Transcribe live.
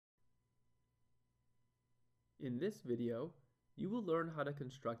In this video, you will learn how to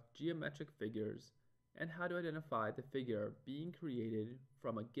construct geometric figures and how to identify the figure being created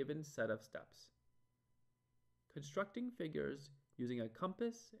from a given set of steps. Constructing figures using a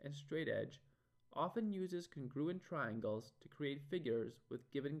compass and straight edge often uses congruent triangles to create figures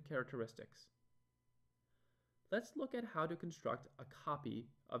with given characteristics. Let's look at how to construct a copy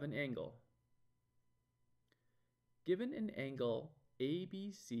of an angle. Given an angle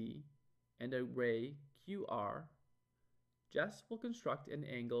ABC and a ray QR, Jess will construct an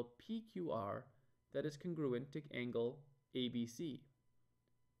angle PQR that is congruent to angle ABC.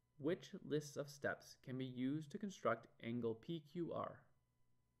 Which lists of steps can be used to construct angle PQR?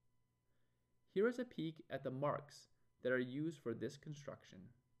 Here is a peek at the marks that are used for this construction.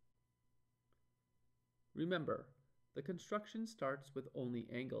 Remember, the construction starts with only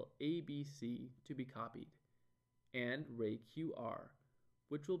angle ABC to be copied, and ray QR,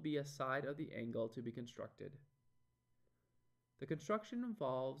 which will be a side of the angle to be constructed. The construction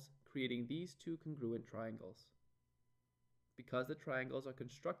involves creating these two congruent triangles. Because the triangles are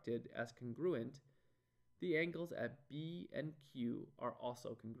constructed as congruent, the angles at B and Q are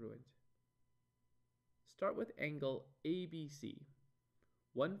also congruent. Start with angle ABC.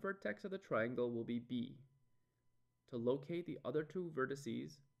 One vertex of the triangle will be B. To locate the other two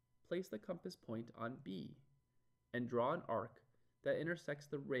vertices, place the compass point on B and draw an arc that intersects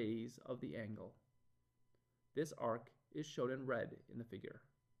the rays of the angle. This arc is shown in red in the figure,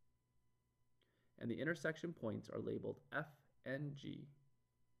 and the intersection points are labeled F and G.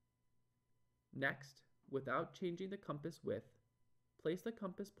 Next, without changing the compass width, place the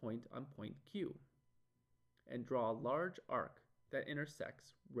compass point on point Q and draw a large arc that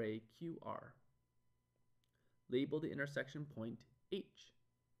intersects ray QR. Label the intersection point H.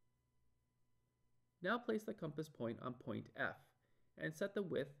 Now place the compass point on point F and set the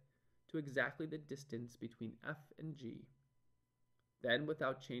width to exactly the distance between F and G. Then,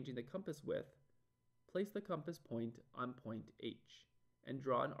 without changing the compass width, place the compass point on point H and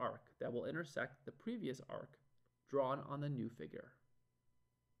draw an arc that will intersect the previous arc drawn on the new figure.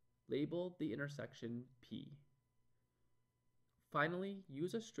 Label the intersection P. Finally,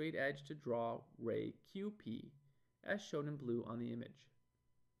 use a straight edge to draw ray QP as shown in blue on the image.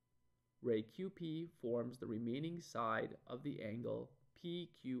 Ray QP forms the remaining side of the angle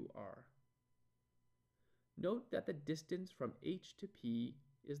PQR. Note that the distance from H to P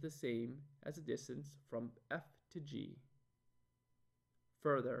is the same as the distance from F to G.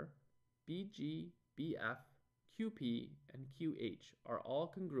 Further, BG, BF, QP, and QH are all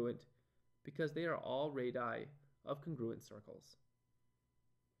congruent because they are all radii of congruent circles.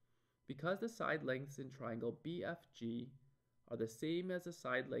 Because the side lengths in triangle BFG are the same as the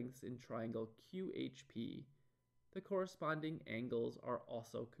side lengths in triangle QHP, the corresponding angles are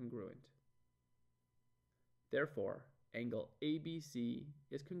also congruent. Therefore, angle ABC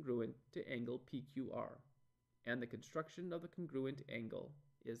is congruent to angle PQR, and the construction of the congruent angle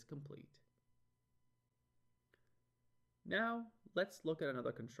is complete. Now, let's look at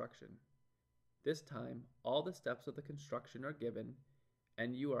another construction. This time, all the steps of the construction are given,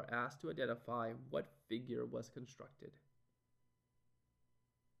 and you are asked to identify what figure was constructed.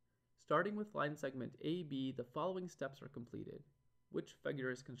 Starting with line segment AB, the following steps are completed. Which figure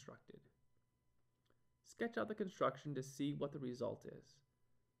is constructed? Sketch out the construction to see what the result is.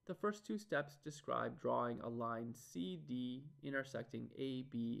 The first two steps describe drawing a line CD intersecting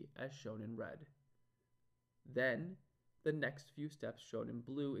AB as shown in red. Then, the next few steps shown in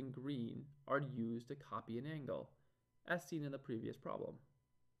blue and green are used to copy an angle, as seen in the previous problem.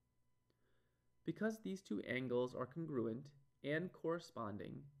 Because these two angles are congruent and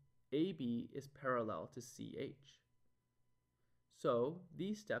corresponding, AB is parallel to CH. So,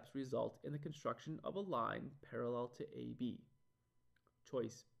 these steps result in the construction of a line parallel to AB.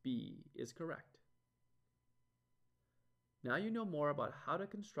 Choice B is correct. Now you know more about how to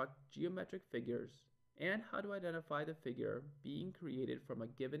construct geometric figures and how to identify the figure being created from a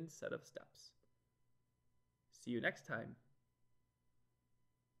given set of steps. See you next time.